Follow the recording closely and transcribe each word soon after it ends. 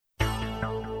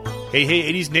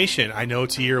Hey, 80s Nation, I know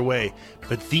it's a year away,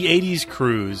 but the 80s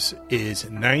Cruise is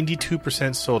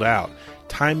 92% sold out.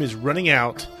 Time is running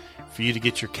out for you to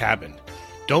get your cabin.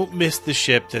 Don't miss the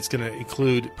ship that's going to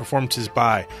include performances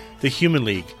by The Human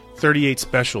League, 38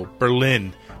 Special,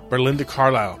 Berlin, Belinda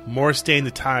Carlisle, Morris Day and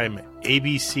the Time,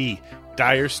 ABC,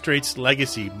 Dire Straits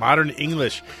Legacy, Modern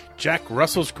English, Jack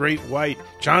Russell's Great White,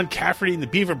 John Cafferty and the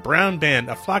Beaver Brown Band,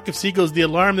 A Flock of Seagulls, The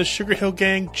Alarm, The Sugar Hill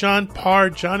Gang, John Parr,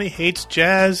 Johnny Hates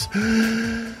Jazz.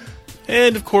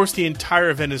 And, of course, the entire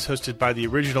event is hosted by the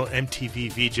original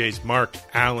MTV VJs Mark,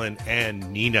 Alan,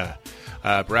 and Nina.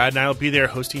 Brad and I will be there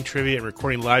hosting trivia and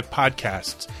recording live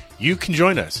podcasts. You can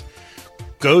join us.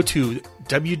 Go to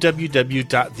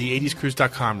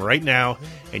www.the80scruise.com right now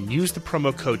and use the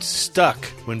promo code STUCK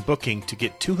when booking to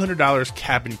get $200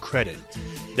 cabin credit.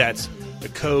 That's the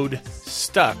code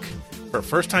STUCK for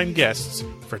first-time guests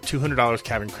for $200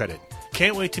 cabin credit.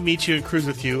 Can't wait to meet you and cruise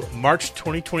with you March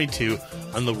 2022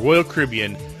 on the Royal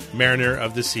Caribbean Mariner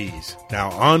of the Seas. Now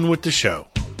on with the show.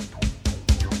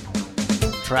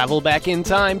 Travel back in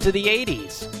time to the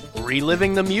 80s,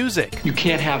 reliving the music. You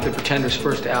can't have the Pretenders'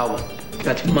 first album.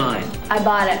 That's mine. I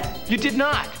bought it. You did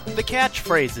not. The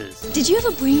catchphrases. Did you have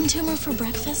a brain tumor for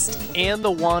breakfast? And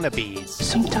the wannabes.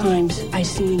 Sometimes I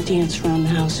see me dance around the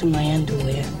house in my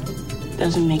underwear.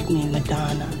 Doesn't make me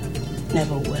Madonna.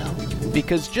 Never will.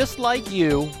 Because just like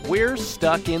you, we're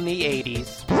stuck in the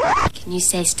 80s. Can you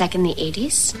say stuck in the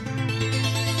 80s?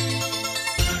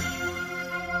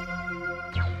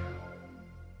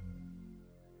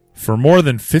 For more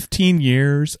than 15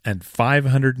 years and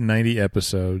 590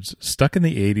 episodes, Stuck in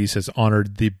the 80s has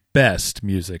honored the best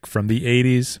music from the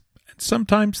 80s and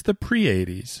sometimes the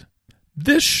pre-80s.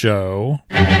 This show...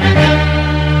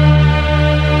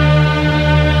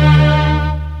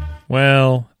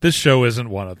 well, this show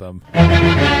isn't one of them.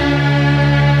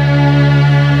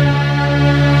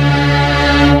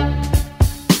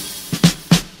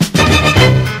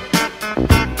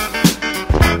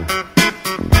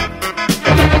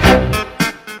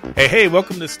 Hey,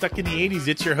 welcome to Stuck in the 80s.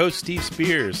 It's your host, Steve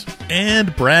Spears.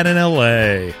 And Brad in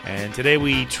L.A. And today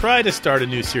we try to start a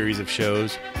new series of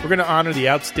shows. We're going to honor the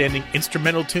outstanding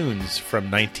instrumental tunes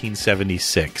from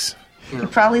 1976. You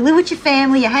probably live with your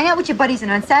family, you hang out with your buddies,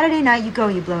 and on Saturday night you blow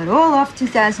it all off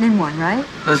 2001, right?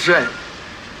 That's right.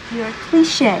 You're a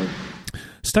cliche.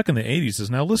 Stuck in the 80s is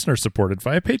now listener-supported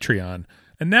via Patreon.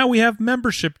 And now we have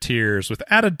membership tiers with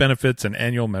added benefits and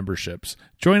annual memberships.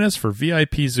 Join us for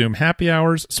VIP Zoom happy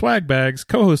hours, swag bags,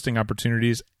 co-hosting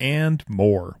opportunities, and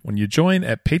more when you join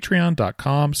at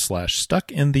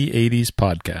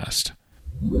patreon.com/stuckintheeighties-podcast.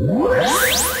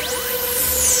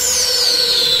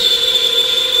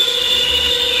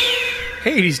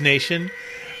 Hey, 80s Nation.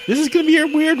 This is going to be a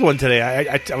weird one today.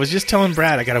 I was just telling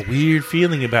Brad I got a weird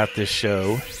feeling about this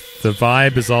show. The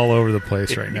vibe is all over the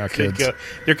place right now, kids.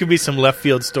 There could be some left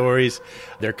field stories.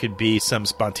 There could be some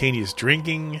spontaneous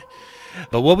drinking.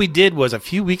 But what we did was a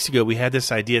few weeks ago, we had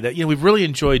this idea that, we've really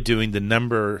enjoyed doing the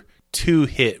number 2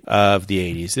 hit of the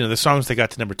 80s. The songs that got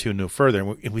to number 2 and no further.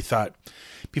 And we thought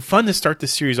it'd be fun to start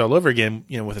this series all over again,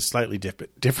 with a slightly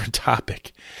different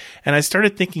topic. And I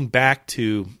started thinking back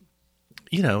to,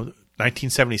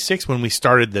 1976 when we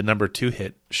started the number 2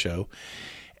 hit show.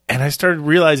 And I started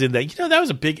realizing that, that was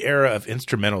a big era of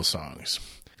instrumental songs.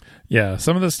 Yeah,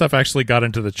 some of this stuff actually got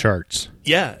into the charts.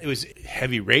 Yeah, it was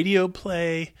heavy radio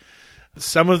play.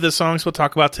 Some of the songs we'll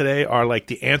talk about today are like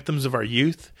the anthems of our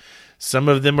youth. Some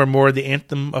of them are more the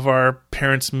anthem of our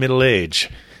parents' middle age.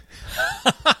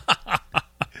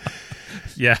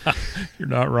 Yeah, you're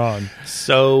not wrong.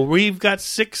 So we've got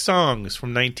 6 songs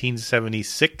from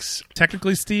 1976.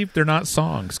 Technically, Steve, they're not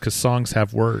songs because songs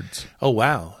have words. Oh,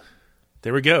 wow.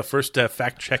 There we go. First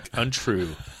fact check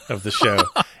untrue of the show.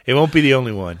 It won't be the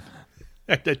only one.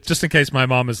 Just in case my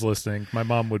mom is listening, my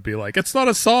mom would be like, "It's not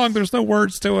a song. There's no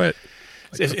words to it."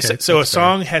 Like, okay, so a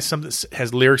song has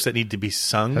lyrics that need to be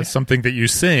sung. Has something that you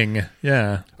sing.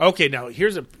 Yeah. Okay. Now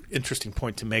here's an interesting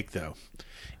point to make, though.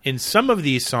 In some of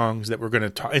these songs that we're going to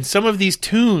talk, in some of these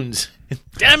tunes,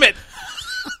 damn it,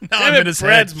 I'm in his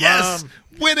Brad's head. mom. Yes,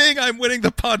 winning. I'm winning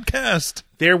the podcast.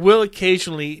 There will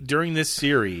occasionally, during this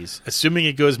series, assuming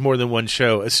it goes more than one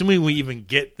show, assuming we even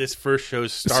get this first show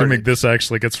started. Assuming this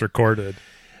actually gets recorded.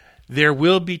 There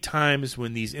will be times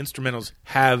when these instrumentals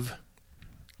have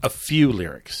a few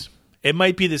lyrics. It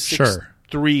might be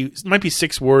it might be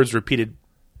 6 words repeated,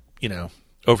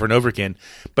 over and over again.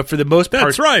 But for the most part...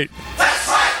 That's right!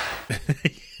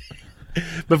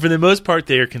 But for the most part,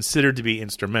 they are considered to be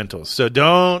instrumentals. So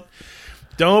don't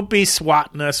be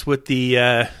swatting us with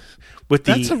the...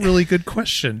 That's a really good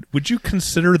question. Would you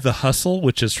consider The Hustle,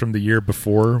 which is from the year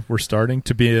before we're starting,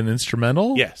 to be an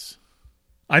instrumental? Yes.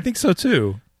 I think so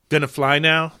too. Gonna Fly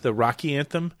Now, the Rocky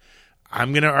anthem,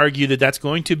 I'm going to argue that that's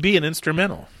going to be an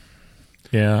instrumental.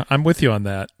 Yeah, I'm with you on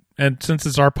that. And since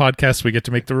it's our podcast, we get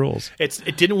to make the rules.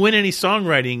 It didn't win any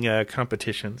songwriting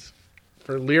competitions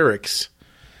for lyrics.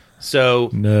 So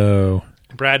no.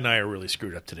 Brad and I are really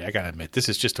screwed up today. I got to admit, this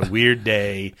is just a weird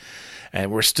day.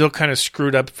 And we're still kind of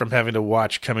screwed up from having to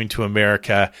watch Coming to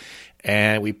America.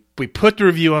 And we put the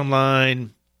review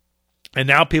online. And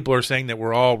now people are saying that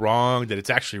we're all wrong, that it's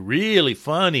actually really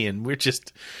funny, and we're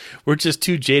just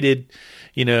two jaded,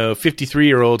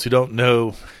 53-year-olds who don't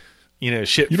know,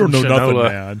 shit. You don't from know Shinola. nothing,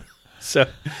 man. So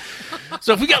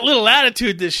if we got little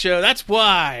attitude this show, that's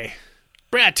why.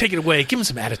 Brad, take it away. Give him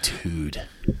some attitude.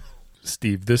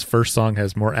 Steve, this first song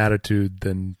has more attitude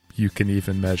than you can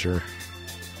even measure.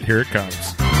 Here it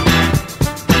comes.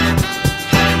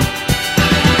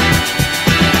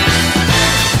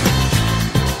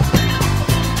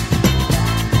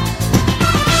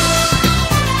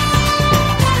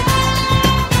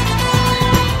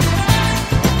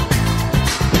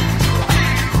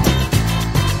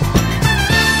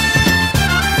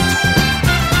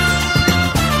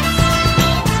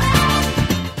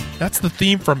 That's the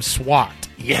theme from SWAT.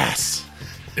 Yes.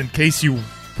 In case you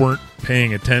weren't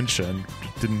paying attention,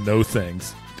 didn't know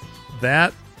things.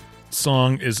 That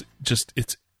song is just,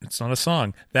 it's not a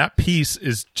song. That piece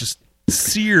is just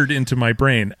seared into my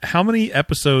brain. How many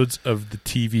episodes of the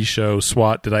TV show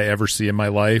SWAT did I ever see in my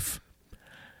life?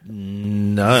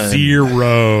 None.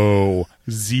 Zero.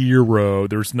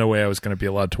 There's no way I was going to be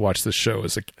allowed to watch this show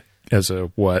as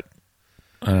a what?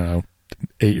 I don't know,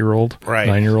 8-year-old? Right.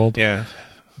 9-year-old? Yeah.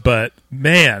 But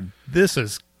man, this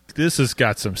has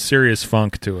got some serious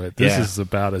funk to it. This is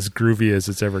about as groovy as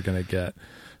it's ever going to get.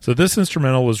 So this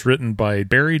instrumental was written by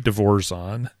Barry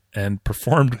Dvorak and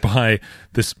performed by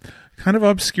this kind of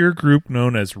obscure group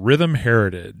known as Rhythm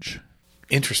Heritage.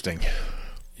 Interesting.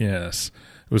 Yes.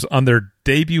 It was on their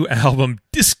debut album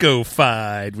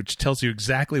Disco-fied, which tells you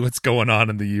exactly what's going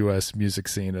on in the U.S. music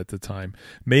scene at the time.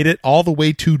 Made it all the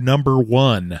way to number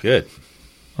 1. Good.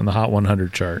 On the Hot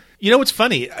 100 chart. You know what's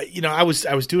funny? I was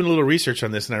doing a little research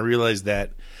on this, and I realized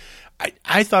that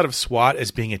I thought of SWAT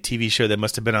as being a TV show that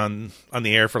must have been on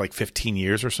the air for like 15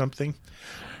 years or something.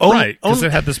 Right, because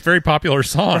it had this very popular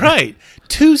song. Right.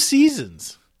 2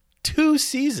 seasons.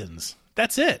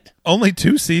 That's it. Only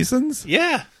 2 seasons?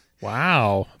 Yeah.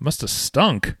 Wow. Must have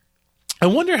stunk. I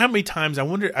wonder how many times,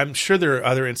 I'm sure there are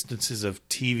other instances of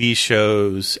TV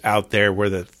shows out there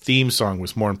where the theme song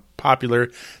was more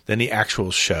popular than the actual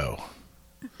show.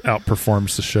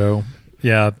 Outperforms the show.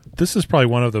 Yeah, this is probably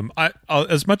one of them.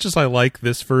 As much as I like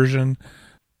this version,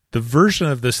 the version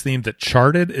of this theme that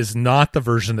charted is not the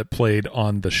version that played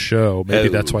on the show. Maybe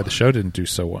that's why the show didn't do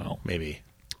so well. Maybe.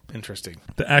 Interesting.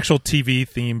 The actual TV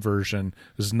theme version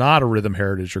is not a Rhythm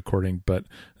Heritage recording, but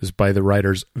is by the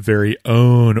writer's very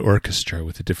own orchestra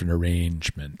with a different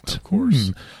arrangement. Of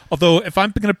course. Although, if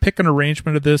I'm going to pick an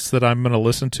arrangement of this that I'm going to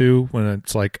listen to when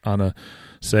it's like on a,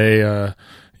 say,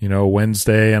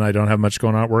 Wednesday and I don't have much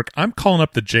going on at work, I'm calling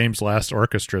up the James Last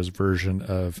Orchestra's version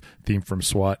of Theme from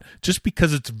SWAT just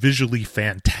because it's visually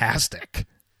fantastic.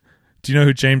 Do you know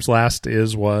who James Last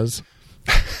was?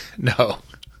 No.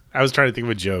 I was trying to think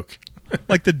of a joke.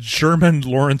 Like the German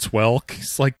Lawrence Welk.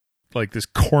 He's like this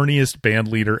corniest band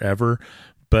leader ever.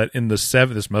 But in the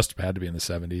this must have had to be in the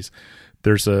 70s.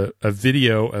 There's a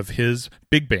video of his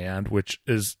big band, which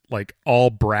is like all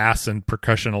brass and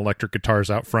percussion electric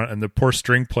guitars out front, and the poor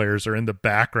string players are in the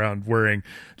background wearing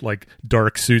like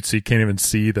dark suits so you can't even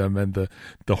see them, and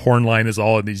the horn line is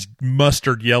all in these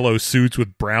mustard yellow suits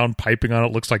with brown piping on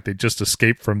it. Looks like they just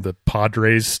escaped from the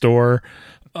Padres store.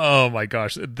 Oh my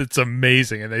gosh, it's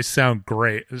amazing, and they sound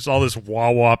great. There's all this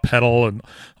wah-wah pedal and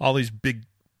all these big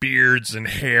beards and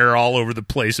hair all over the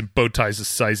place and bow ties the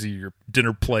size of your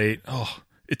dinner plate. Oh,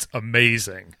 it's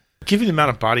amazing. Given the amount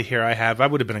of body hair I have, I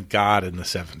would have been a god in the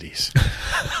 70s.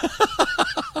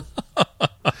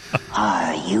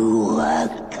 Are you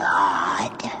a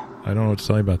god? I don't know what to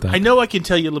tell you about that. I know I can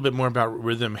tell you a little bit more about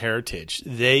Rhythm Heritage.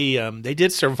 They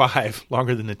did survive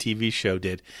longer than the TV show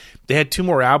did. They had 2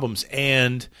 more albums,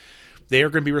 and they are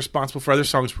going to be responsible for other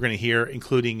songs we're going to hear,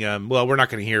 including, we're not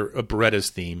going to hear a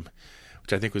Beretta's theme,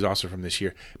 which I think was also from this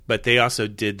year. But they also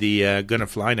did the Gonna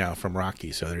Fly Now from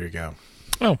Rocky, so there you go.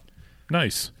 Oh,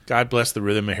 nice. God bless the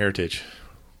Rhythm Heritage.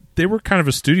 They were kind of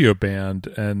a studio band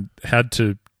and had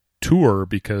to tour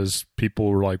because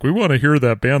people were like, we want to hear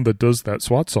that band that does that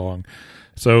SWAT song.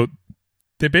 So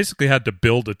they basically had to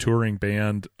build a touring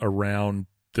band around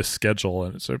the schedule,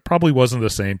 and so it probably wasn't the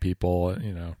same people.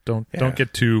 Don't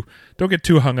get too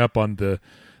hung up on the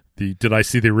Did I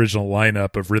see the original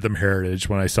lineup of Rhythm Heritage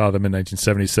when I saw them in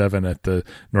 1977 at the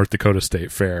North Dakota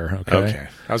State Fair? Okay.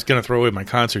 I was going to throw away my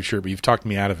concert shirt, but you've talked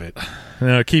me out of it.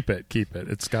 No, keep it.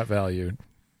 It's got value.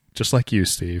 Just like you,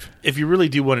 Steve. If you really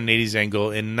do want an 80s angle,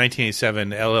 in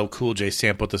 1987, LL Cool J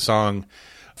sampled the song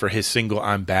for his single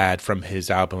I'm Bad from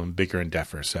his album Bigger and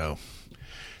Deffer. So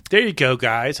there you go,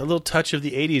 guys. A little touch of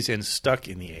the 80s and stuck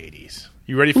in the 80s.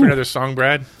 You ready for another song,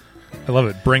 Brad? I love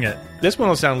it. Bring it. This one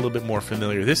will sound a little bit more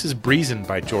familiar. This is Breezin'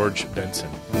 by George Benson.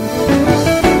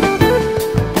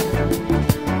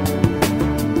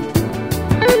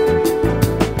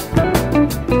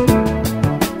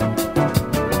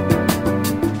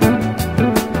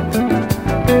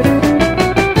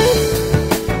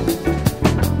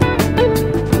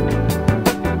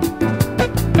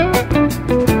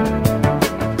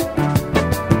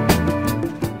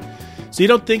 So you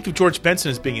don't think of George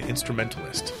Benson as being an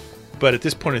instrumentalist, but at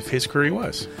this point of his career he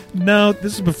was. No,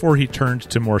 this is before he turned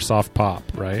to more soft pop,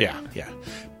 right? Yeah.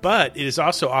 But it is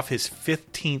also off his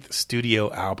 15th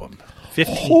studio album.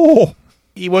 15th. Oh.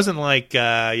 He wasn't like,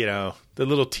 the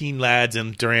little teen lads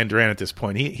in Duran Duran at this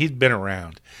point. He'd been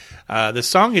around. The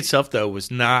song itself, though, was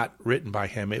not written by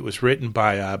him. It was written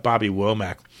by Bobby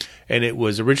Womack, and it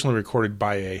was originally recorded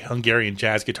by a Hungarian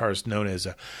jazz guitarist known as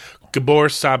Gabor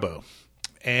Szabo.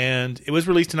 And it was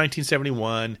released in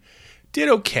 1971. Did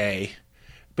okay.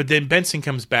 But then Benson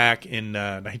comes back in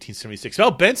 1976. Oh,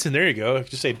 Benson, there you go. If you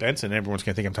just say Benson, everyone's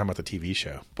going to think I'm talking about the TV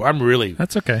show. But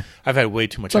That's okay. I've had way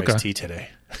too much iced tea today.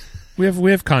 We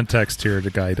have context here to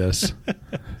guide us.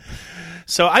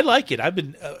 So I like it. I've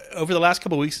been, over the last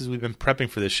couple of weeks as we've been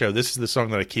prepping for this show, this is the song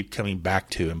that I keep coming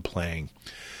back to and playing.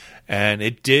 And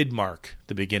it did mark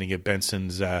the beginning of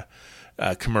Benson's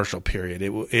commercial period.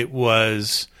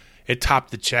 It topped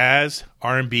the jazz,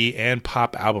 R&B, and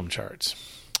pop album charts.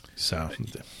 So,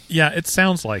 yeah, it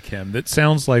sounds like him. It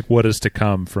sounds like what is to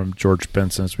come from George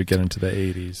Benson as we get into the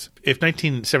 80s. If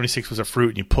 1976 was a fruit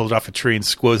and you pulled it off a tree and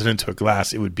squoze it into a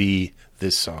glass, it would be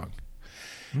this song.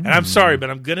 And I'm sorry, but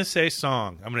I'm going to say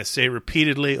song. I'm going to say it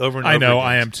repeatedly over and over. I know, again.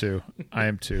 I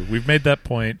am too. We've made that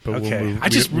point, but okay. we're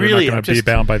not going to be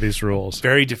bound by these rules.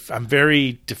 I'm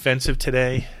very defensive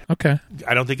today. Okay.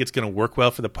 I don't think it's going to work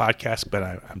well for the podcast, but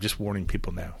I'm just warning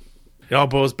people now. It all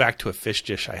boils back to a fish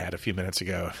dish I had a few minutes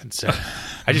ago, and so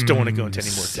I just don't want to go into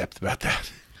any more depth about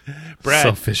that. Brad,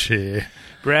 so fishy.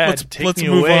 Brad, let's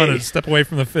move on and step away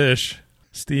from the fish.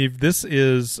 Steve, this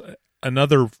is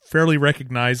another fairly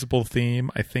recognizable theme.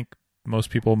 I think most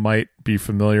people might be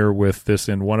familiar with this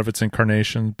in one of its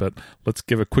incarnations, but let's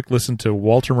give a quick listen to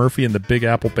Walter Murphy and the Big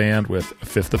Apple Band with A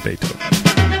Fifth of Beethoven.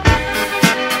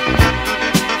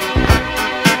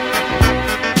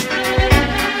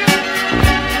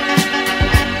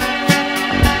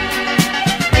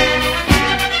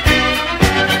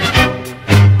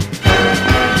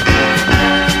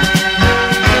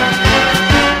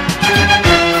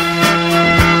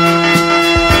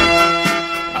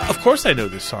 Of course I know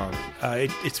this song.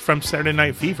 It's from Saturday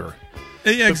Night Fever.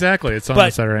 Yeah, exactly. It's on the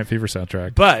Saturday Night Fever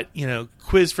soundtrack. But,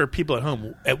 quiz for people at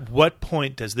home. At what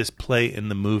point does this play in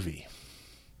the movie?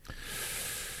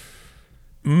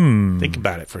 Think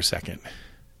about it for a second.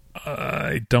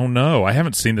 I don't know. I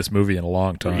haven't seen this movie in a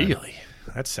long time. Really?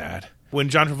 That's sad. When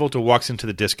John Travolta walks into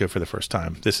the disco for the first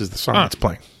time, this is the song that's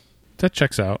playing. That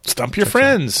checks out. Stump your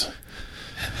friends.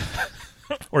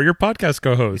 Or your podcast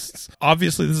co-hosts.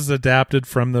 Obviously, this is adapted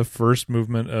from the first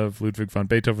movement of Ludwig van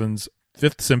Beethoven's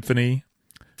Fifth Symphony.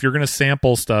 If you're going to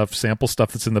sample stuff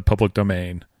that's in the public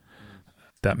domain.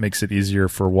 That makes it easier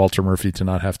for Walter Murphy to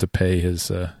not have to pay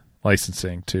his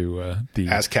licensing to the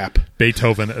ASCAP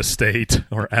Beethoven estate,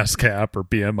 or ASCAP, or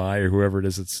BMI, or whoever it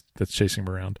is that's chasing him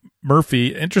around.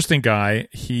 Murphy, interesting guy.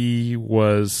 He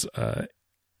was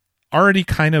already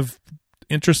kind of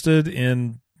interested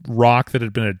in rock that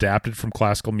had been adapted from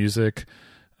classical music.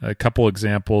 A couple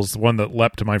examples. The one that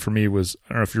leapt to mind for me was,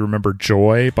 I don't know if you remember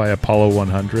Joy by Apollo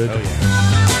 100. Oh, yeah.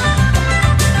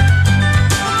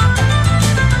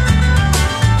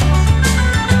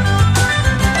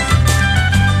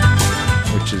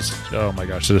 Which is, oh my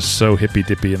gosh, it is so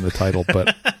hippy-dippy in the title,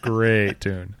 but great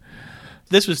tune.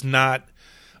 This was not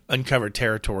uncovered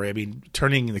territory. I mean,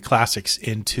 turning the classics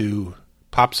into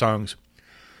pop songs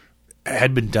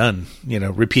had been done,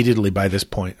 repeatedly by this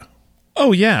point.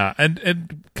 Oh, yeah,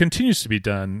 and continues to be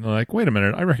done. Like, wait a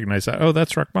minute, I recognize that. Oh,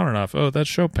 that's Rachmaninoff. Oh, that's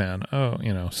Chopin. Oh,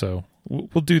 so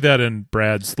we'll do that in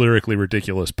Brad's Lyrically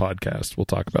Ridiculous podcast. We'll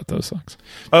talk about those songs.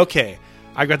 Okay,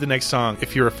 I got the next song.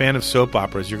 If you're a fan of soap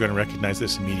operas, you're going to recognize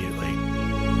this immediately.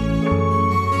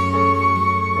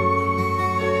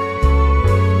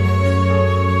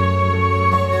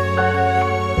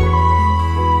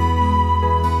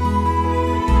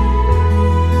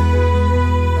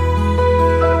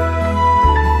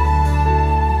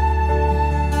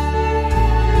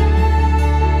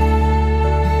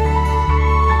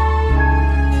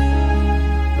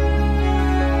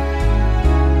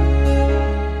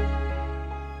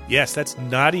 Yes, that's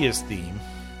Nadia's theme.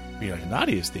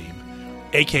 Nadia's theme,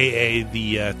 a.k.a.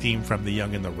 the theme from The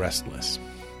Young and the Restless.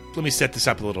 Let me set this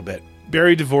up a little bit.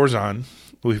 Barry Dvorzan,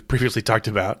 who we've previously talked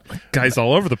about. Guy's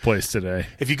all over the place today.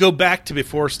 If you go back to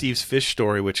before Steve's Fish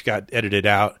story, which got edited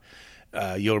out,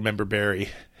 you'll remember Barry.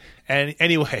 And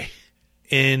anyway,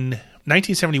 in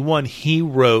 1971, he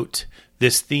wrote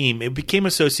this theme. It became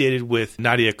associated with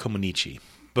Nadia Comaneci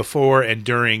before and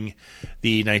during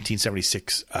the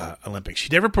 1976 Olympics. She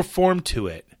never performed to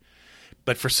it,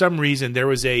 but for some reason there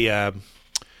was a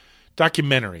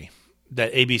documentary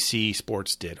that ABC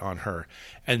Sports did on her,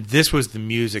 and this was the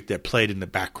music that played in the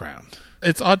background.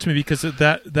 It's odd to me because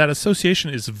that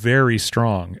association is very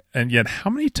strong, and yet how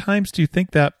many times do you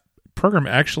think that program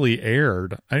actually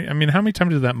aired? I mean, how many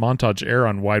times did that montage air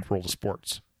on Wide World of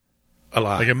Sports? A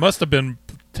lot. Like, it must have been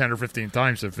 10 or 15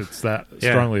 times if it's that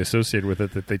strongly associated with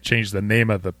it that they changed the name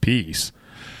of the piece.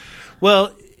 Well,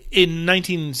 in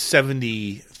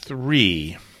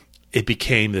 1973, it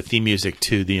became the theme music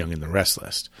to The Young and the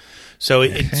Restless. So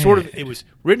it was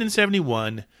written in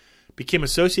 71, became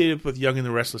associated with Young and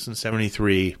the Restless in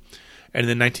 73, and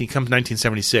then comes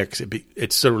 1976,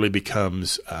 it suddenly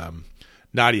becomes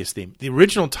Nadia's theme. The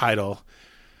original title,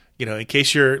 in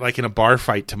case you're like in a bar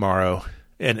fight tomorrow,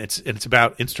 and it's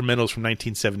about instrumentals from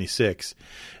 1976,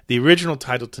 the original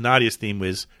title to Nadia's theme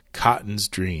was Cotton's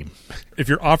Dream. If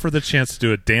you're offered the chance to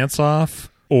do a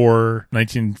dance-off or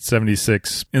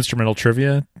 1976 instrumental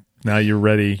trivia, now you're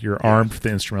ready. You're armed for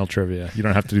the instrumental trivia. You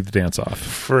don't have to do the dance-off.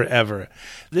 Forever.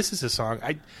 This is a song.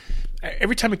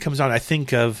 Every time it comes on, I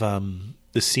think of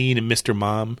the scene in Mr.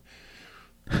 Mom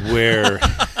where...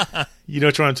 You know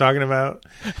what I'm talking about?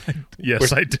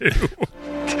 Yes, I do.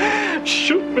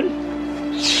 Shoot me.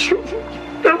 Shoot me.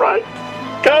 You're right.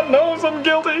 God knows I'm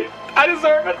guilty. I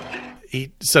deserve it.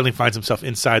 He suddenly finds himself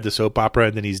inside the soap opera,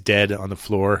 and then he's dead on the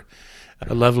floor.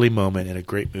 A lovely moment in a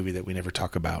great movie that we never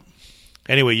talk about.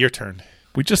 Anyway, your turn.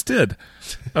 We just did.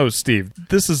 Oh, Steve,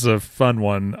 this is a fun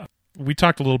one. We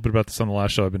talked a little bit about this on the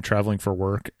last show. I've been traveling for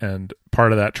work, and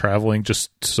part of that traveling, just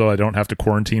so I don't have to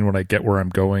quarantine when I get where I'm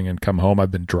going and come home,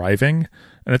 I've been driving.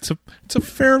 And it's a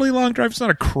fairly long drive. It's not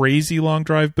a crazy long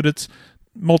drive, but it's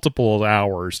multiple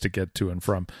hours to get to and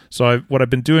from. So what I've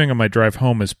been doing on my drive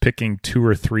home is picking 2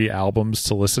 or 3 albums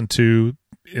to listen to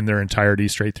in their entirety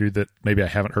straight through that maybe I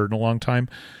haven't heard in a long time.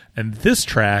 And this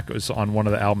track was on one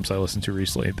of the albums I listened to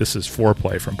recently. This is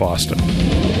Foreplay from Boston.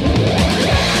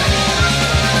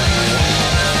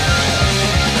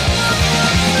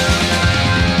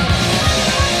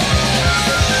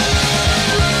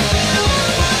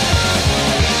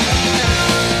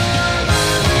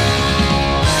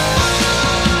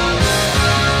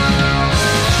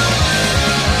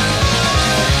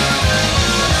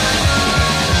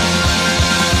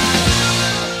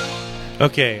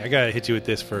 Okay, I gotta hit you with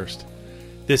this first.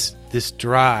 This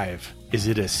drive, is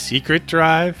it a secret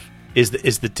drive? Is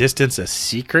the distance a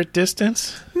secret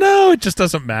distance? No, it just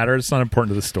doesn't matter. It's not important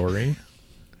to the story.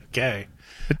 Okay,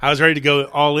 I was ready to go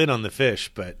all in on the fish,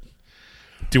 but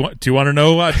do you want to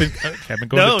know? I've been going to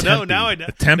Tempe. No, now I know.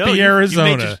 Tempe,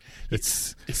 Arizona.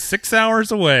 It's 6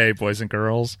 hours away, boys and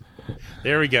girls.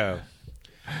 There we go.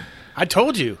 I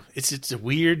told you it's a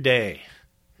weird day.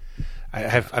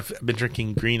 I've been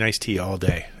drinking green iced tea all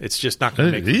day. It's just not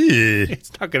going to make. It's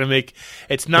not going to make.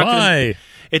 It's not. Why?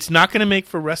 It's not going to make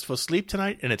for restful sleep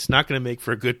tonight, and it's not going to make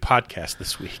for a good podcast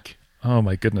this week. Oh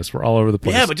my goodness, we're all over the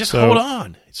place. Yeah, but just hold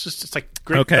on. It's like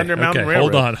Great Thunder Mountain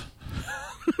Railroad. Hold on.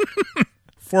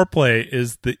 Foreplay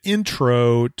is the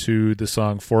intro to the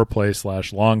song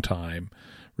Foreplay / Long Time,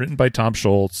 written by Tom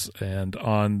Scholz and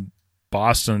on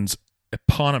Boston's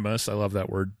eponymous, I love that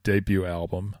word, debut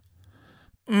album.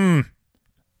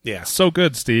 Yeah. So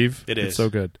good, Steve. It is. It's so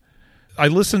good. I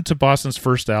listened to Boston's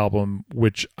first album,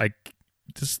 which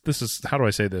this is, how do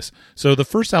I say this? So the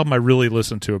first album I really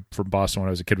listened to from Boston when I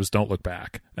was a kid was Don't Look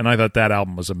Back. And I thought that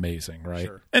album was amazing, right?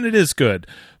 Sure. And it is good.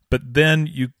 But then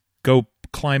you go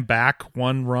climb back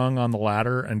one rung on the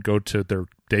ladder and go to their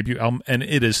debut album, and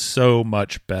it is so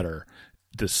much better.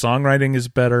 The songwriting is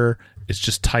better. It's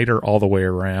just tighter all the way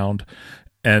around.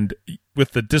 And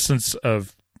with the distance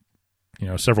of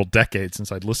several decades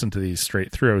since I'd listened to these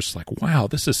straight through, I was just like, wow,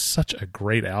 this is such a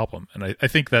great album. And I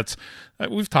think that's,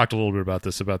 we've talked a little bit about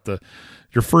this, about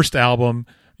your first album,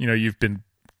 you've been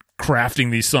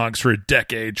crafting these songs for a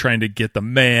decade, trying to get the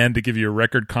man to give you a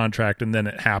record contract, and then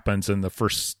it happens and the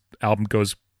first album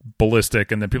goes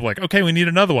ballistic, and then people are like, okay, we need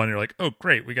another one. And you're like, oh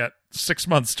great, we got 6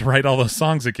 months to write all those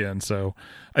songs again. So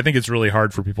I think it's really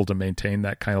hard for people to maintain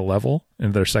that kind of level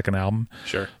in their second album.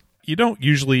 Sure. you don't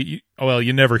usually,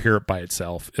 you never hear it by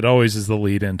itself. It always is the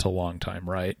lead into Long Time,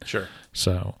 right? Sure.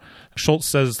 So Schultz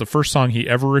says it's the first song he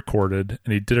ever recorded,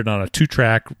 and he did it on a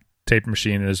 2-track tape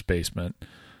machine in his basement.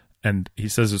 And he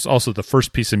says it's also the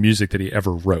first piece of music that he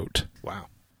ever wrote. Wow.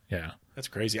 Yeah. That's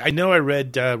crazy. I know I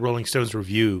read Rolling Stone's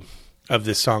review of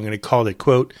this song, and it called it,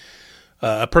 quote,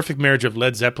 a perfect marriage of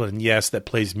Led Zeppelin, yes, that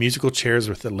plays musical chairs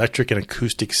with electric and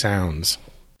acoustic sounds.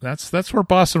 That's where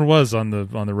Boston was on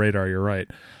the radar, you're right.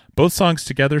 Both songs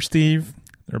together, Steve,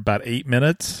 they're about 8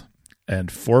 minutes, and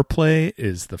foreplay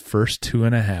is the first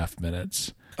 2.5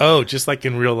 minutes. Oh, just like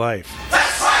in real life.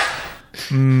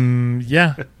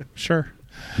 Yeah, sure.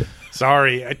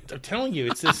 Sorry, I'm telling you,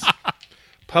 it's this.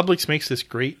 Publix makes this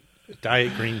great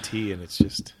diet green tea, and it's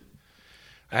just.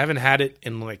 I haven't had it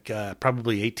in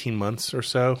probably 18 months or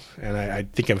so, and I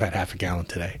think I've had half a gallon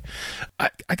today.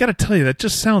 I got to tell you, that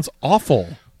just sounds awful.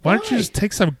 Why don't you just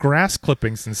take some grass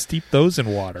clippings and steep those in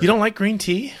water? You don't like green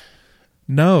tea?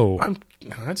 No.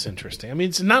 That's interesting. I mean,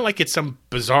 it's not like it's some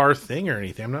bizarre thing or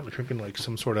anything. I'm not drinking like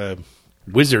some sort of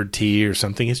wizard tea or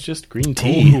something. It's just green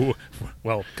tea. Ooh.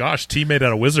 Well, gosh, tea made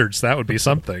out of wizards, that would be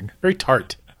something. Very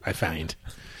tart, I find.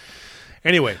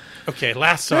 Anyway, okay,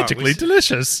 last song. Magically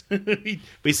delicious.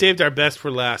 We saved our best for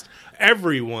last.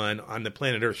 Everyone on the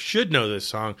planet Earth should know this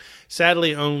song.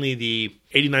 Sadly, only the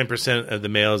 89% of the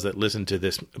males that listen to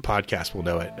this podcast will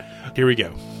know it. Here we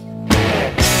go.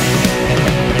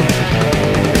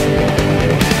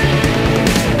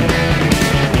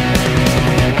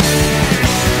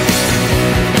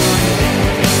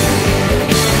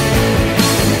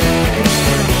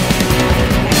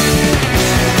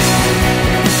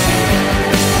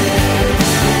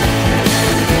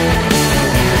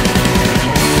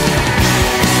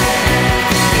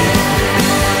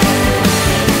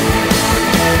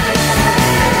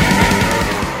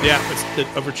 Yeah, it's the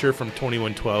overture from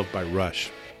 2112 by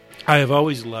Rush. I have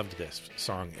always loved this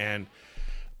song, and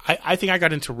I think I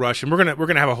got into Rush, and we're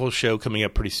gonna have a whole show coming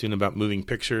up pretty soon about Moving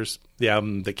Pictures, the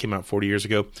album that came out 40 years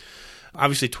ago.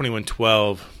 Obviously,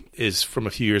 2112 is from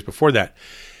a few years before that.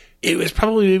 It was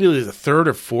probably maybe the third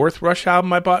or fourth Rush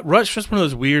album I bought. Rush was one of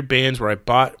those weird bands where I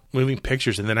bought Moving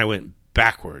Pictures, and then I went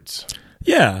backwards.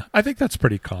 Yeah, I think that's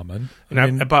pretty common.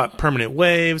 And I bought Permanent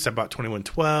Waves. I bought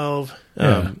 2112.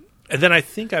 Yeah. And then I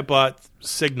think I bought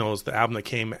Signals, the album that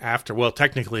came after. Well,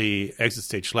 technically, Exit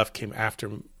Stage Left came after.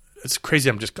 It's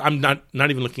crazy. I'm not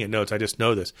even looking at notes. I just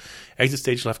know this. Exit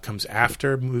Stage Left comes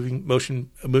after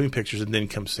Moving Pictures, and then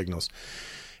comes Signals.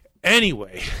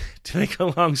 Anyway, to make a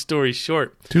long story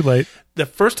short, too late. The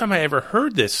first time I ever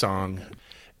heard this song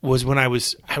was when I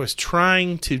was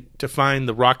trying to find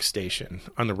the rock station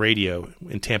on the radio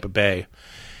in Tampa Bay.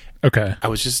 Okay. I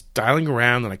was just dialing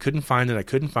around and I couldn't find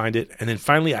it. And then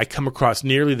finally I come across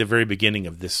nearly the very beginning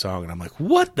of this song and I'm like,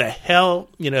 what the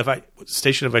hell, what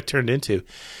station have I turned into?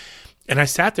 And I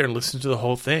sat there and listened to the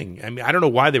whole thing. I mean, I don't know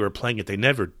why they were playing it. They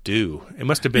never do. It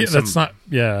must have been maybe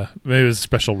it was a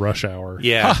special Rush Hour.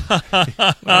 Yeah.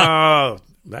 Oh,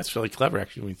 that's really clever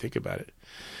actually when you think about it.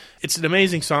 It's an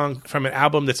amazing song from an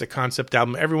album that's a concept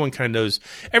album. Everyone kind of knows.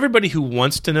 Everybody who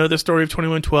wants to know the story of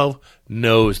 2112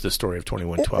 knows the story of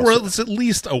 2112. Or is at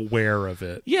least aware of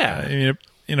it. Yeah. I mean,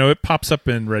 it pops up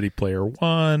in Ready Player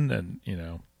One, and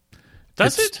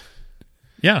Does it?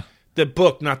 Yeah. The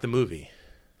book, not the movie.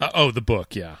 The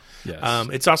book. Yeah. Yes.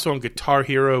 It's also on Guitar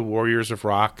Hero, Warriors of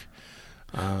Rock.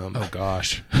 Oh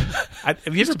gosh,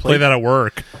 have you ever played that at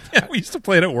work? Yeah, we used to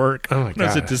play it at work. Oh my God. When I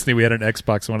was at Disney, we had an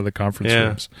Xbox in one of the conference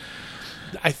rooms.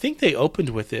 I think they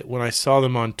opened with it when I saw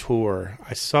them on tour.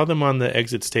 I saw them on the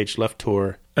Exit Stage Left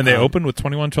tour, and they opened with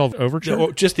 2112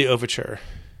 Overture. Just the overture.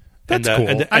 That's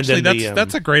cool. Actually,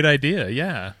 that's a great idea.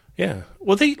 Yeah. Yeah.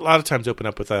 Well, they a lot of times open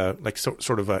up with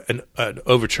sort of an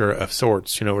overture of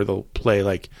sorts. Where they'll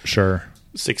play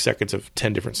 6 seconds of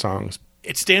 10 different songs.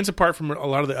 It stands apart from a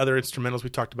lot of the other instrumentals we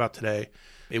talked about today.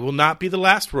 It will not be the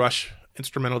last Rush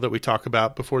instrumental that we talk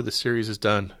about before the series is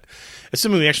done,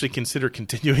 assuming we actually consider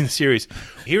continuing the series.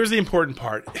 Here's the important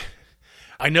part.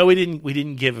 I know we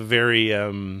didn't give a very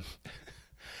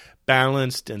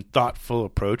balanced and thoughtful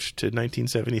approach to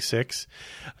 1976,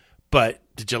 but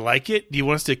did you like it? Do you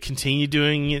want us to continue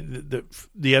doing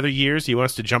the other years? Do you want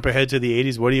us to jump ahead to the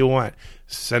 80s? What do you want?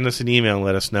 Send us an email and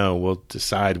let us know. We'll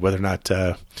decide whether or not...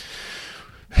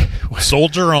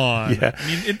 Soldier on. Yeah. I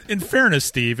mean, in fairness,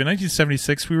 Steve, in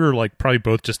 1976, we were probably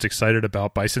both just excited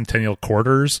about bicentennial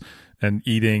quarters and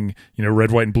eating,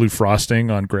 red, white, and blue frosting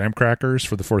on graham crackers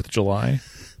for the 4th of July.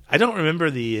 I don't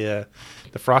remember the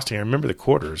frosting. I remember the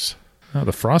quarters. Oh,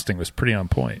 the frosting was pretty on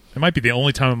point. It might be the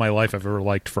only time in my life I've ever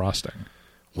liked frosting.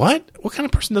 What? What kind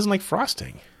of person doesn't like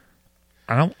frosting?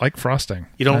 I don't like frosting.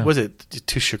 You don't? No. Was it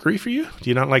too sugary for you? Do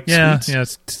you not like sweets? Yeah,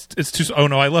 it's too. Oh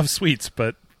no, I love sweets,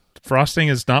 but frosting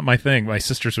is not my thing. My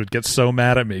sisters would get so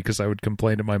mad at me because I would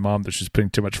complain to my mom that she's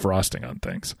putting too much frosting on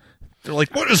things. They're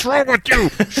like, "What is wrong with you?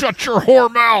 Shut your whore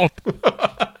mouth!"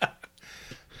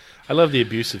 I love the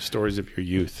abusive stories of your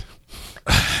youth.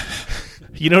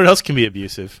 You know what else can be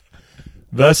abusive?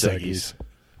 The Seggies.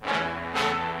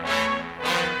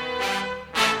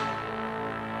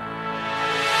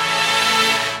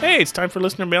 Hey, it's time for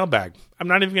listener mailbag. I'm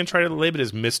not even going to try to label it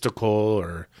as mystical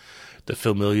or the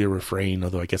familiar refrain,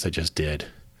 although I guess I just did.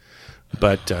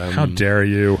 But how dare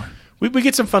you? We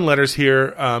get some fun letters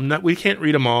here. We can't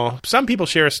read them all. Some people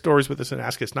share stories with us and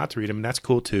ask us not to read them, and that's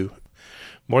cool too.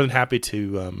 More than happy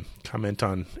to comment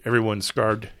on everyone's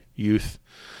scarred youth.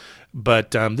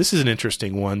 But this is an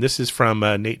interesting one. This is from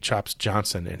Nate Chops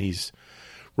Johnson, and he's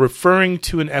referring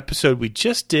to an episode we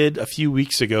just did a few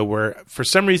weeks ago where, for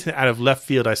some reason, out of left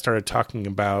field, I started talking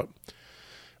about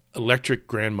Electric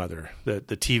Grandmother, the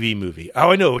TV movie.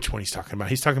 Oh, I know which one he's talking about.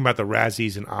 He's talking about the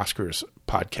Razzies and Oscars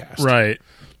podcast. Right.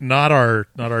 Not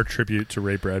our tribute to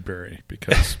Ray Bradbury,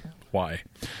 because why?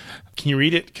 Can you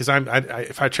read it? Because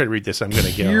if I try to read this, I'm going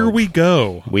to get Here we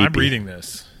go. Weepy. I'm reading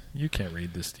this. You can't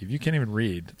read this, Steve. You can't even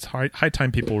read. It's high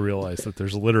time people realize that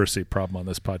there's a literacy problem on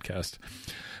this podcast.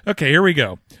 Okay, here we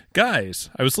go. Guys,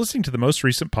 I was listening to the most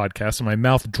recent podcast and my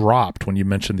mouth dropped when you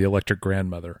mentioned The Electric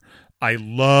Grandmother. I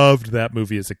loved that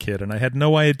movie as a kid, and I had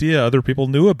no idea other people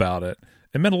knew about it.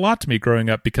 It meant a lot to me growing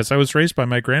up because I was raised by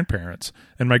my grandparents,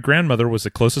 and my grandmother was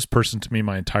the closest person to me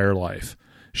my entire life.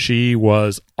 She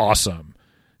was awesome.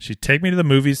 She'd take me to the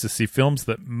movies to see films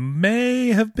that may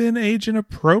have been age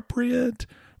inappropriate,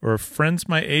 or if friends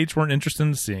my age weren't interested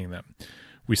in seeing them.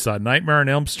 We saw Nightmare on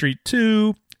Elm Street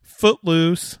 2,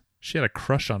 Footloose. She had a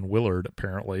crush on Willard,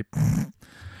 apparently.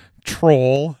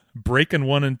 Troll, Breakin'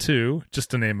 1 and 2, just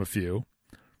to name a few.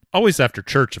 Always after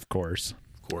church, of course.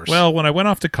 Well, when I went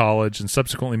off to college and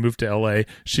subsequently moved to LA,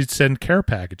 she'd send care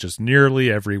packages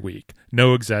nearly every week.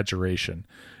 No exaggeration.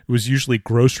 It was usually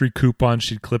grocery coupons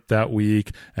she'd clip that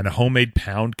week and a homemade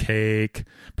pound cake.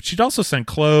 But she'd also send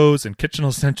clothes and kitchen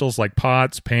essentials like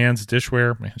pots, pans,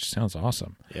 dishware. Man, she sounds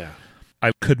awesome. Yeah.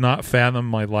 I could not fathom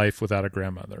my life without a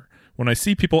grandmother. When I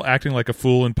see people acting like a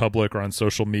fool in public or on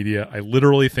social media, I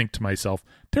literally think to myself,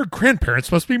 their grandparents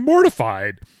must be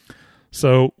mortified.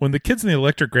 So when the kids in The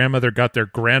Electric Grandmother got their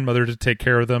grandmother to take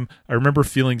care of them, I remember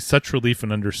feeling such relief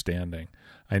and understanding.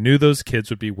 I knew those kids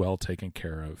would be well taken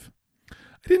care of.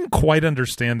 I didn't quite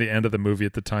understand the end of the movie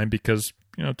at the time because,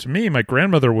 to me, my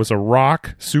grandmother was a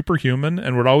rock superhuman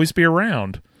and would always be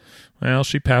around. Well,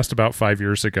 she passed about 5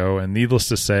 years ago, and needless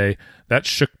to say, that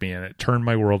shook me and it turned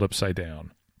my world upside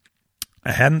down.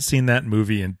 I hadn't seen that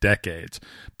movie in decades,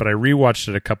 but I rewatched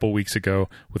it a couple weeks ago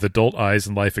with adult eyes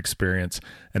and life experience,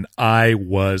 and I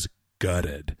was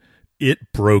gutted.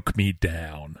 It broke me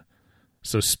down.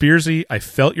 So, Spearsy, I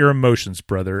felt your emotions,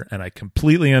 brother, and I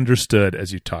completely understood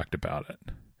as you talked about it.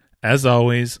 As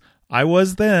always, I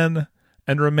was then,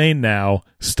 and remain now,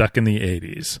 stuck in the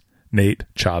 80s. Nate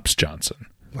Chops Johnson.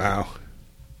 Wow.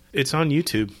 It's on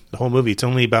YouTube, the whole movie. It's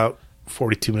only about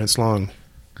 42 minutes long.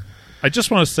 I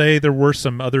just want to say there were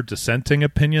some other dissenting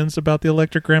opinions about The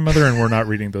Electric Grandmother, and we're not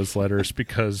reading those letters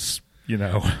because,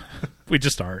 we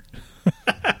just aren't.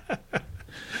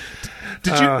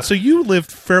 So you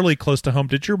lived fairly close to home.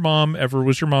 Was your mom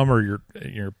or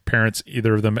your parents,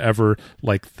 either of them, ever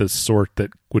like the sort that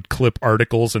would clip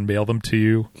articles and mail them to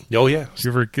you? Oh, yeah. Did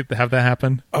you ever have that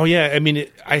happen? Oh, yeah. I mean,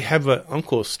 I have an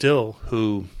uncle still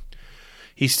who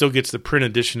he still gets the print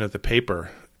edition of the paper.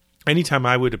 Anytime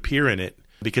I would appear in it,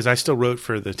 because I still wrote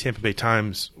for the Tampa Bay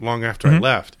Times long after I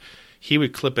left, he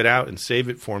would clip it out and save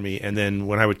it for me. And then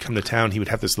when I would come to town, he would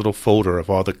have this little folder of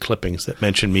all the clippings that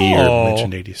mentioned me or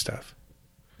mentioned 80s stuff.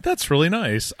 That's really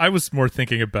nice. I was more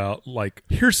thinking about,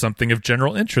 here's something of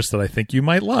general interest that I think you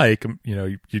might like.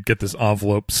 You'd get this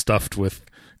envelope stuffed with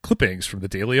clippings from the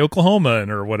Daily Oklahoman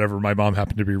or whatever my mom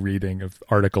happened to be reading of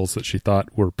articles that she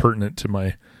thought were pertinent to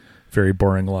my very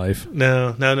boring life.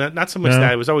 No, not so much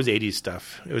that. It was always 80s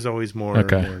stuff. It was always more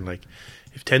like,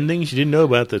 if 10 things you didn't know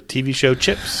about the TV show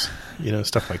Chips,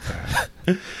 stuff like that.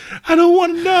 I don't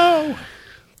want to know.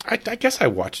 I guess I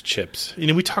watched Chips.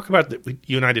 We talk about that.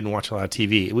 You and I didn't watch a lot of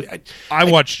TV. I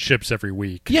watched Chips every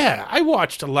week. Yeah, I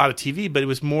watched a lot of TV, but it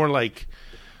was more like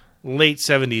late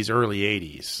 70s, early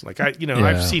 80s.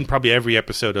 I've seen probably every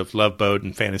episode of Love Boat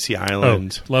and Fantasy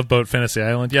Island. Love Boat, Fantasy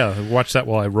Island. Yeah, I watched that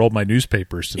while I rolled my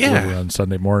newspapers to deliver on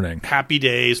Sunday morning. Happy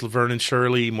Days, Laverne and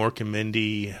Shirley, Mork and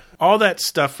Mindy. All that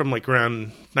stuff from around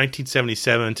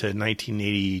 1977 to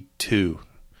 1982.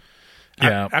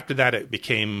 Yeah. After that, it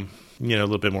became, a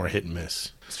little bit more hit and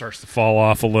miss. Starts to fall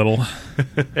off a little.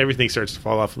 Everything starts to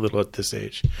fall off a little at this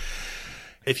age.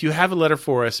 If you have a letter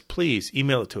for us, please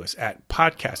email it to us at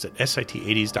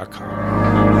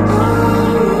podcast@sit80s.com.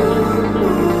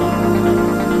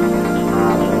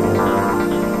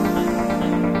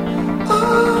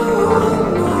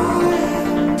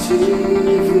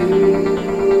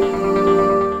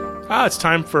 It's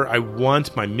time for I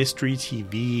Want My Mystery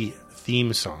TV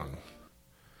theme song.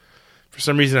 For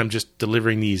some reason, I'm just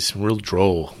delivering these real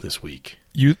droll this week.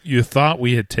 You thought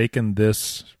we had taken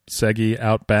this Seggy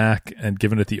out back and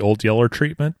given it the Old Yeller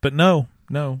treatment, but no.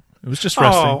 It was just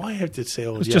resting. Oh, I have to say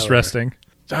Old Yeller. It was just resting.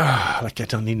 Like I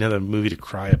don't need another movie to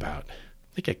cry about.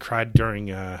 I think I cried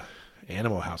during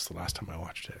Animal House the last time I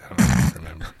watched it. I don't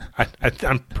remember.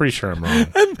 I'm pretty sure I'm wrong.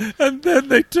 And then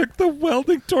they took the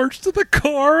welding torch to the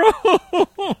car.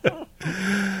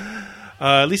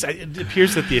 At least it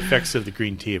appears that the effects of the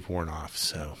green tea have worn off.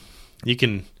 So you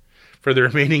can, for the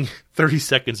remaining 30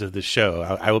 seconds of the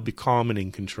show, I will be calm and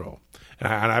in control.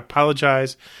 And I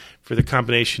apologize for the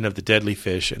combination of the deadly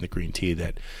fish and the green tea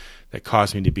that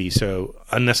caused me to be so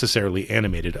unnecessarily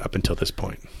animated up until this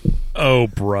point. Oh,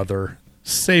 brother.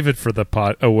 Save it for the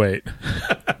pot. Oh, wait.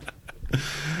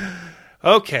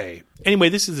 Okay. Anyway,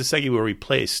 this is the segment where we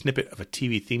play a snippet of a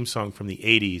TV theme song from the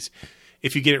 80s.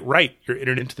 If you get it right, you're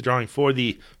entered into the drawing for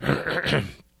the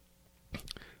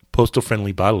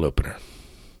postal-friendly bottle opener.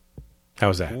 How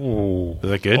was that? Ooh.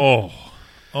 Was that good?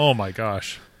 Oh my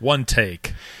gosh. One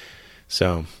take.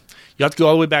 So you have to go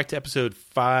all the way back to episode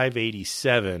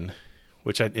 587,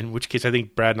 in which case I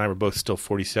think Brad and I were both still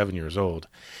 47 years old.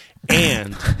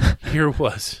 And here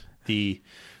was the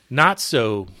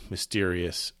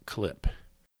not-so-mysterious clip.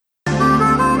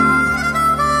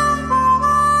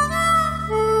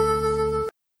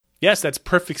 Yes, that's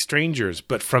Perfect Strangers,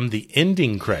 but from the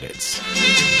ending credits.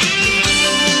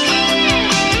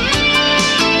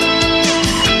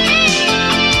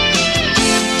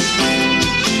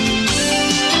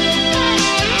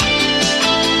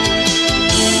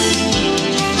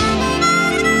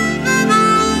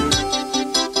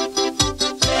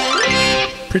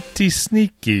 Pretty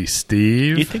sneaky,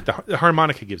 Steve. You think the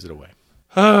harmonica gives it away?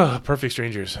 Oh, Perfect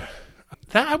Strangers.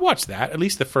 I watched that, at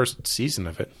least the first season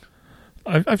of it.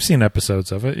 I've seen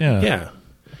episodes of it, yeah. Yeah.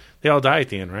 They all die at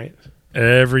the end, right?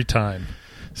 Every time.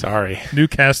 Sorry. New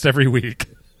cast every week.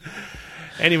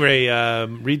 Anyway,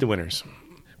 read the winners.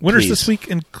 Winners Please. this week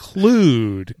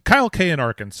include Kyle K. in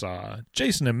Arkansas,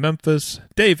 Jason in Memphis,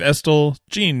 Dave Estel,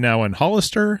 Gene now in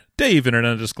Hollister, Dave in an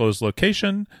undisclosed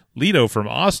location, Lito from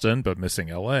Austin but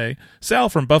missing L.A., Sal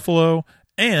from Buffalo,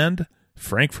 and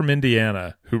Frank from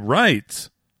Indiana, who writes,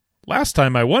 "Last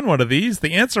time I won one of these,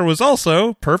 the answer was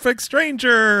also Perfect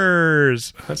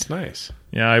Strangers." That's nice.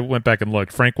 Yeah, I went back and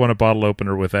looked. Frank won a bottle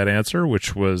opener with that answer,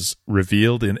 which was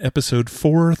revealed in episode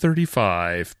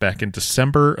 435 back in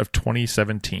December of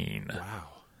 2017. Wow.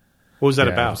 What was that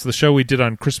about? It was the show we did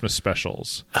on Christmas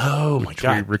specials. Oh, my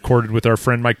God. We recorded with our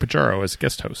friend Mike Pajaro as a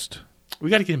guest host. We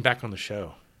got to get him back on the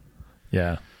show.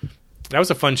 Yeah. That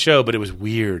was a fun show, but it was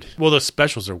weird. Well, those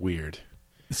specials are weird.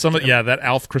 That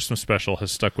Alf Christmas special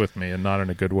has stuck with me, and not in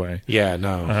a good way. Yeah,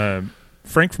 no.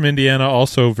 Frank from Indiana,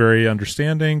 also very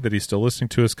understanding that he's still listening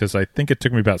to us, because I think it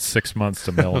took me about 6 months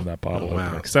to mail him that bottle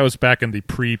opener. Because that was back in the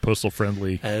pre-postal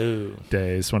friendly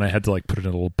days when I had to put it in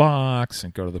a little box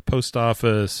and go to the post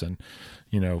office and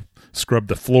scrub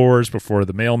the floors before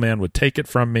the mailman would take it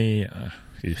from me.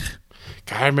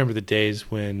 God, I remember the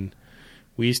days when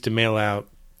we used to mail out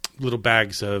little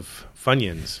bags of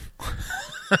Funyuns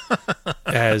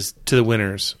as to the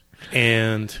winners,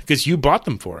 and because you bought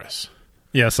them for us.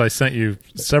 Yes, I sent you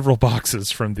several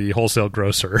boxes from the wholesale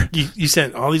grocer. You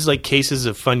sent all these cases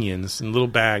of Funyuns in little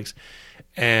bags,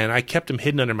 and I kept them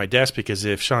hidden under my desk because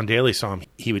if Sean Daly saw them,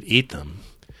 he would eat them.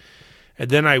 And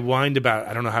then I whined about,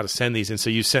 I don't know how to send these, and so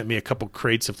you sent me a couple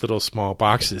crates of little small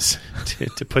boxes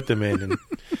to put them in.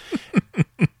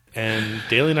 And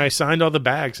Daly and I signed all the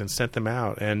bags and sent them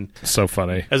out. And so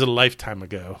funny. As a lifetime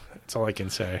ago. That's all I can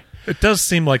say. It does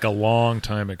seem like a long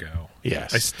time ago.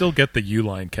 Yes. I still get the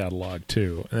Uline catalog,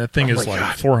 too. And that thing is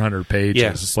God. 400 pages.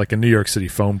 Yeah. It's like a New York City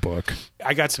phone book.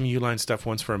 I got some Uline stuff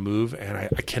once for a move, and I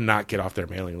cannot get off their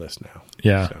mailing list now.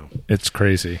 Yeah, it's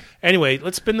crazy. Anyway,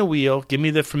 let's spin the wheel. Give me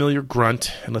the familiar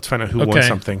grunt, and let's find out who won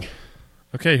something.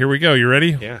 Okay, here we go. You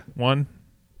ready? Yeah. 1,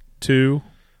 2.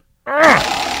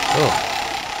 Oh.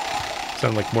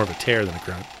 Sounded like more of a tear than a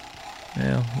grunt.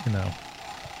 Well,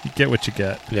 you get what you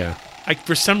get. Yeah.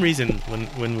 For some reason,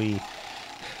 when we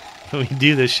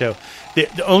do this show,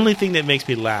 the only thing that makes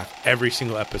me laugh every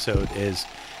single episode is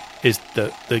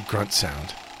the grunt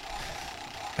sound.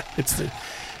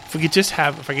 If I could just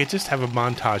have a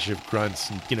montage of grunts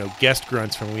and guest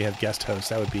grunts from when we have guest hosts,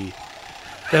 that would be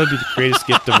the greatest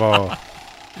gift of all.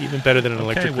 Even better than an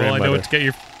electric grandmother. I know what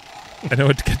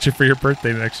to get you for your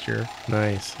birthday next year.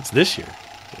 Nice. It's this year.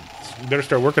 You better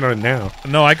start working on it now.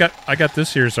 No, I got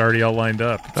this year's already all lined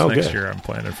up. It's next good. year I'm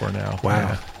planning for now.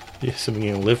 Wow. Yeah. Something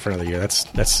you're gonna live for another year.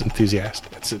 That's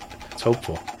enthusiastic. It's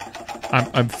hopeful.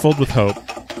 I'm filled with hope.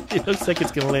 It looks like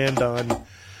it's gonna land on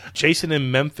Jason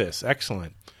in Memphis.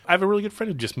 Excellent. I have a really good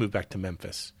friend who just moved back to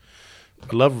Memphis.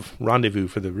 I love Rendezvous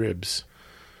for the ribs.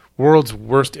 World's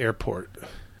worst airport.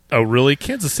 Oh, really?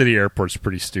 Kansas City Airport's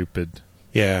pretty stupid.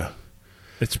 Yeah.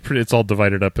 It's all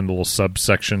divided up into little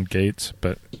subsection gates,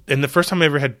 but... And the first time I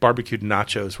ever had barbecued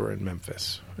nachos were in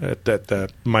Memphis at the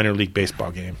minor league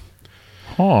baseball game.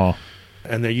 Huh.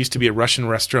 And there used to be a Russian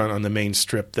restaurant on the main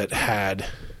strip that had...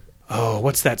 Oh,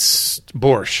 what's that?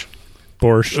 Borscht.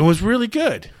 Borscht. It was really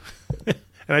good.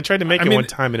 And I tried to make it one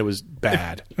time, and it was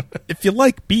bad. If you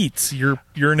like beets, you're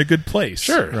in a good place.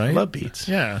 Sure. Right? I love beets.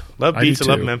 Yeah. Love beets. I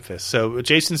love too. Memphis. So,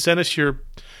 Jason, send us your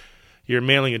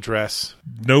mailing address.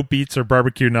 No beets or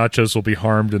barbecue nachos will be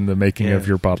harmed in the making of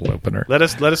your bottle opener. Let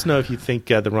us know if you think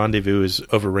the Rendezvous is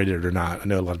overrated or not. I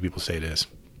know a lot of people say it is.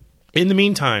 In the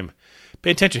meantime,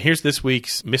 pay attention. Here's this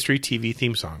week's Mystery TV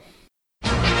theme song.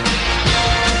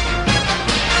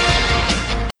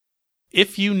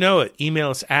 If you know it, email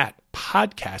us at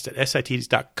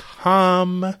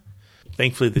podcast@sits.com.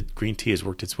 Thankfully, the green tea has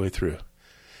worked its way through.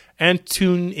 And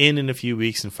tune in a few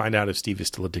weeks and find out if Steve is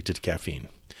still addicted to caffeine.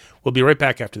 We'll be right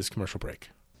back after this commercial break.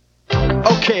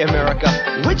 Okay,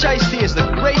 America, which iced tea is the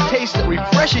great taste that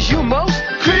refreshes you most?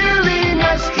 Clearly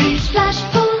Nestea. Splash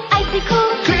full, icy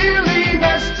cool. Clearly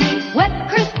Nestea. Wet,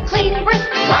 crisp, clean, brisk.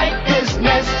 Right is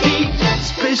Nestea.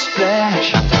 Splish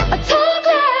splash. A tall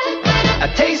glass. A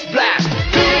taste blast.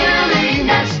 Clearly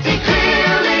Nestea.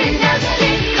 Clearly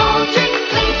Nestea. Cold drink,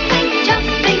 clean, just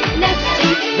think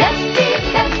Nestea. Nestea,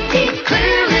 Nestea.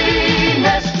 Clearly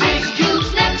Nestea.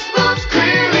 Scoops, next scoops.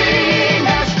 Clearly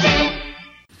Nestea.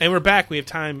 And we're back. We have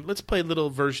time. Let's play a little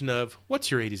version of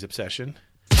What's Your 80s Obsession?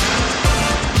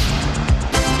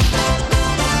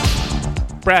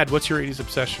 Brad, what's your 80s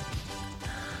obsession?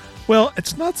 Well,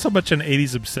 it's not so much an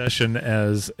 80s obsession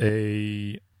as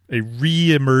a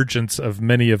re-emergence of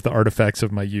many of the artifacts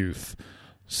of my youth.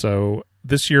 So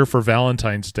this year for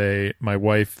Valentine's Day, my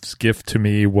wife's gift to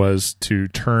me was to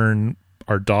turn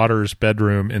our daughter's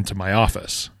bedroom into my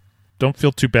office. Don't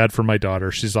feel too bad for my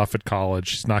daughter. She's off at college.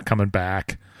 She's not coming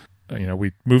back.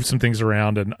 We moved some things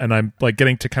around, and I'm like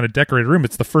getting to kind of decorate a room.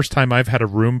 It's the first time I've had a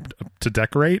room to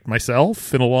decorate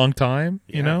myself in a long time.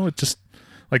 Yeah. It just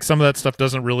like some of that stuff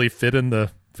doesn't really fit in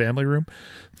the family room.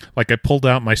 Like I pulled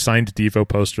out my signed Devo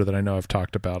poster that I know I've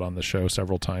talked about on the show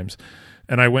several times,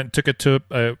 and I took it to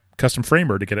a custom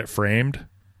framer to get it framed,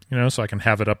 so I can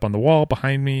have it up on the wall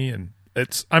behind me. And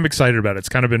I'm excited about it. It's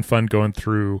kind of been fun going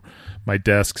through my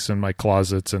desks and my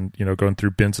closets and, going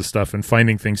through bins of stuff and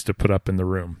finding things to put up in the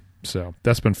room. So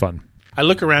that's been fun. I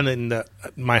look around in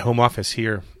my home office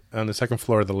here on the second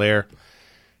floor of the Lair.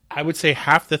 I would say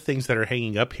half the things that are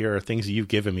hanging up here are things that you've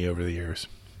given me over the years.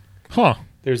 Huh.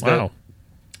 There's the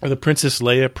Princess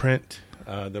Leia print,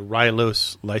 the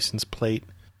Rylos license plate.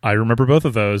 I remember both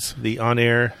of those. The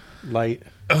on-air light.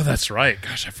 Oh, that's right.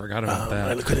 Gosh, I forgot about that.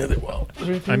 I look at it. Well,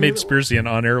 I made Spearsy an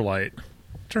on-air light.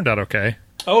 Turned out okay.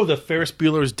 Oh, the Ferris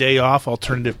Bueller's Day Off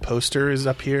alternative poster is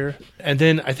up here. And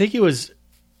then I think it was...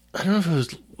 I don't know if it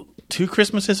was 2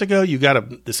 Christmases ago, you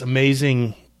got this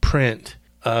amazing print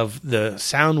of the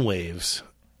sound waves.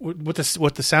 What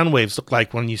the sound waves look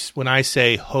like when I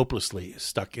say hopelessly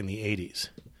stuck in the 80s.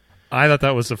 I thought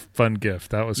that was a fun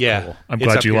gift. That was cool. I'm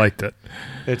glad you liked it.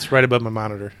 It's right above my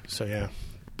monitor. So yeah.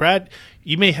 Brad,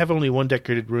 you may have only one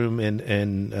decorated room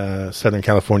in Southern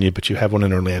California, but you have one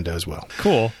in Orlando as well.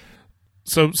 Cool.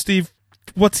 So Steve,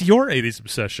 what's your 80s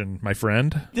obsession, my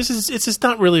friend? It's just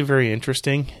not really very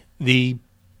interesting. The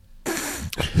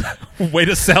way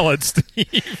to sell it,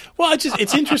 Steve. Well,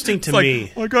 it's interesting to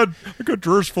me. I got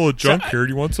drawers full of junk here.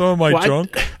 Do you want some of my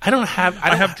junk? I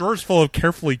have drawers full of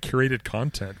carefully curated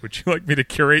content. Would you like me to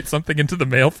curate something into the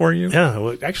mail for you? Yeah.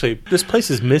 Well, actually, this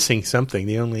place is missing something.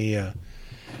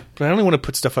 But I only want to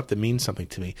put stuff up that means something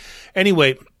to me.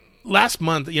 Anyway, last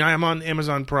month, I'm on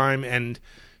Amazon Prime and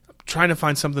trying to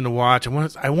find something to watch.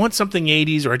 I want something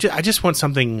 80s, or I just want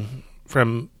something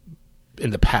from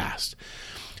in the past.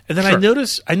 And then sure.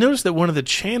 I noticed that one of the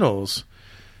channels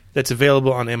that's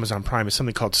available on Amazon Prime is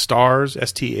something called Starz,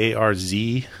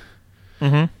 STARZ.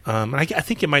 Mm-hmm. And I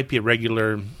think it might be a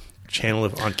regular channel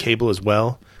on cable as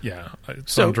well. Yeah,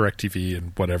 it's on DirecTV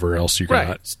and whatever else you got.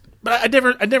 Right. But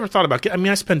I never thought about it. I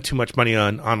mean, I spend too much money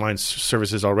on online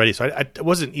services already, so I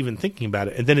wasn't even thinking about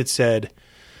it. And then it said,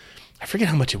 I forget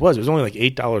how much it was. It was only like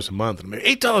 $8 a month. And I'm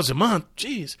like, $8 a month?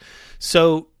 Jeez.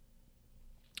 So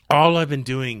all I've been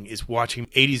doing is watching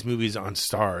 80s movies on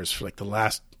Stars for like the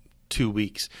last 2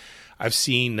 weeks. I've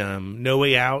seen No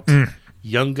Way Out,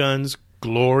 Young Guns,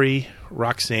 Glory,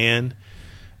 Roxanne,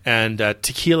 and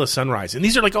Tequila Sunrise. And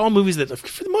these are like all movies that,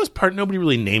 for the most part, nobody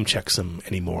really name checks them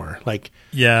anymore. Like,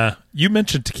 yeah, you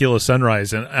mentioned Tequila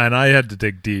Sunrise, and I had to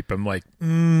dig deep. I'm like,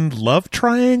 love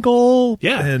triangle?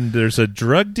 Yeah. And there's a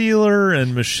drug dealer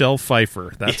and Michelle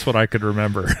Pfeiffer. That's what I could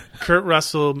remember. Kurt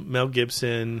Russell, Mel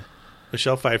Gibson,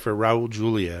 Michelle Pfeiffer, Raul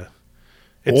Julia.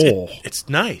 It's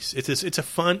nice. It's a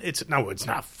fun. It's not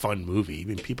a fun movie. I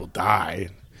mean, people die,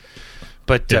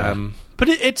 but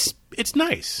it's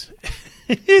nice.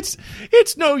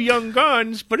 it's no Young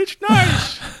Guns, but it's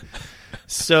nice.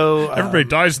 So everybody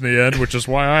dies in the end, which is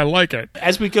why I like it.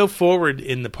 As we go forward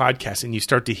in the podcast, and you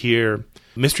start to hear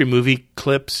mystery movie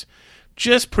clips,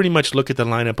 just pretty much look at the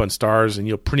lineup on Stars, and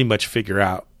you'll pretty much figure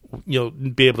out. You'll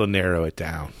be able to narrow it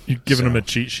down. You're giving them a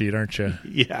cheat sheet, aren't you?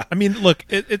 Yeah. I mean, look,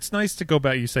 it's nice to go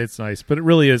back. You say it's nice, but it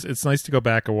really is. It's nice to go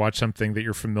back and watch something that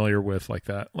you're familiar with like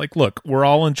that. Like, look, we're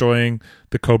all enjoying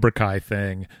the Cobra Kai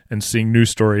thing and seeing new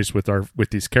stories with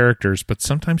these characters, but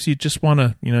sometimes you just want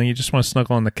to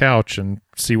snuggle on the couch and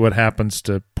see what happens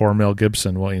to poor Mel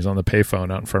Gibson while he's on the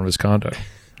payphone out in front of his condo.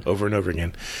 Over and over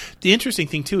again. The interesting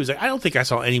thing, too, is I don't think I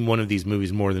saw any one of these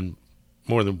movies more than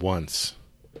once.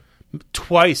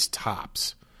 Twice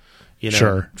tops,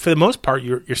 Sure. For the most part,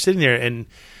 you're sitting there, and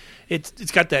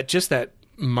it's got that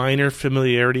minor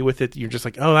familiarity with it. You're just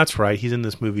like, oh, that's right, he's in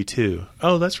this movie too.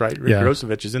 Oh, that's right, Rick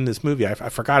Rosevich is in this movie. I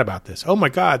forgot about this. Oh my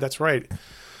God, that's right,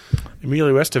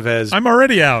 Emilio Estevez. I'm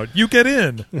already out. You get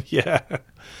in. Yeah.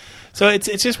 So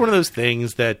it's just one of those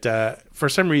things that for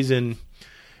some reason,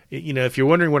 if you're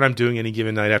wondering what I'm doing any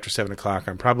given night after 7:00,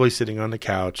 I'm probably sitting on the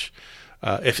couch.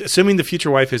 Assuming the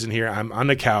future wife isn't here, I'm on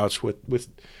the couch with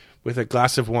a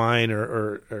glass of wine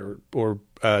or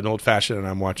an old fashioned, and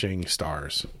I'm watching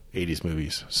Stars, 80s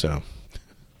movies. So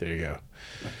there you go.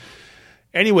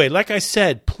 Anyway, like I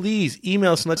said, please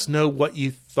email us and let us know what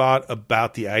you thought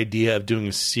about the idea of doing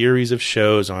a series of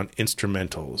shows on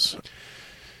instrumentals.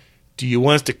 Do you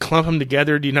want us to clump them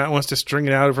together? Do you not want us to string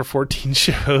it out over 14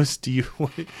 shows? Do you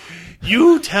want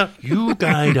you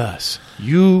guide us.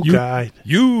 You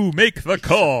make the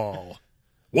call.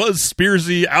 Was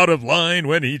Spearsy out of line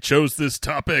when he chose this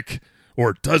topic,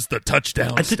 or does the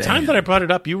touchdown At the time that I brought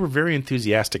it up, you were very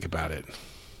enthusiastic about it.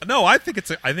 No, I think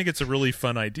it's a really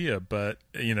fun idea, but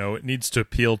it needs to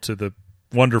appeal to the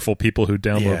wonderful people who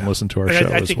download and listen to our show as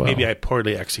well. I think maybe I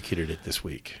poorly executed it this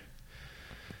week.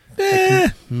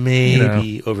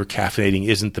 Maybe over-caffeinating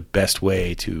isn't the best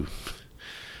way to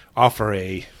offer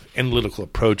a analytical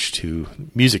approach to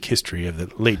music history of the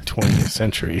late 20th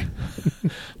century.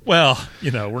 Well,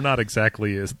 we're not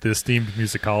exactly the esteemed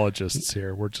musicologists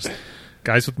here. We're just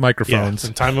guys with microphones.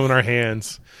 Some time on our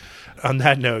hands. On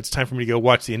that note, it's time for me to go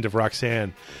watch the end of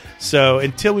Roxanne. So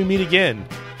until we meet again,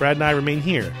 Brad and I remain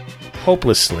here,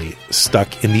 hopelessly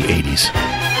stuck in the 80s.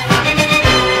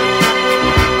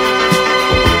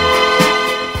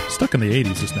 Stuck in the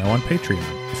 80s is now on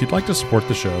Patreon. If you'd like to support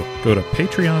the show, go to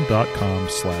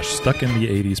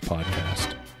patreon.com/stuckintheeighties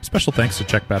podcast. Special thanks to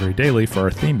Check Battery Daily for our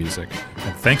theme music,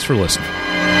 and thanks for listening.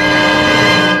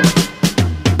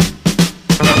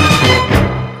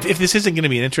 If this isn't going to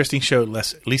be an interesting show, at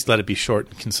least let it be short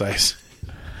and concise.